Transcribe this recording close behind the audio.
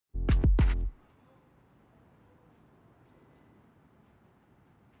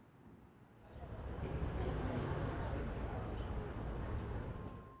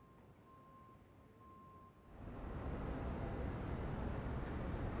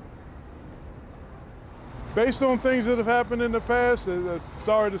Based on things that have happened in the past,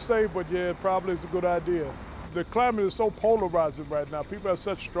 sorry to say, but yeah, it probably is a good idea. The climate is so polarizing right now. People have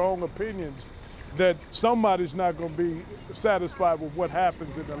such strong opinions that somebody's not going to be satisfied with what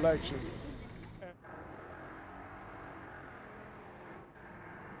happens in the election.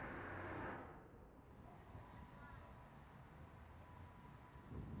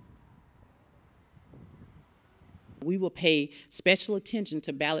 We will pay special attention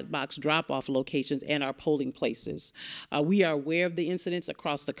to ballot box drop-off locations and our polling places. We are aware of the incidents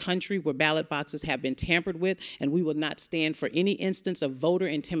across the country where ballot boxes have been tampered with, and we will not stand for any instance of voter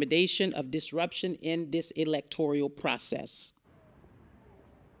intimidation, of disruption in this electoral process.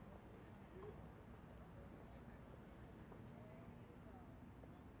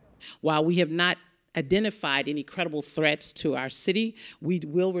 While we have not identified any credible threats to our city, we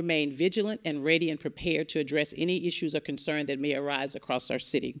will remain vigilant and ready and prepared to address any issues or concern that may arise across our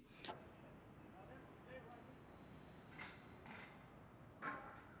city.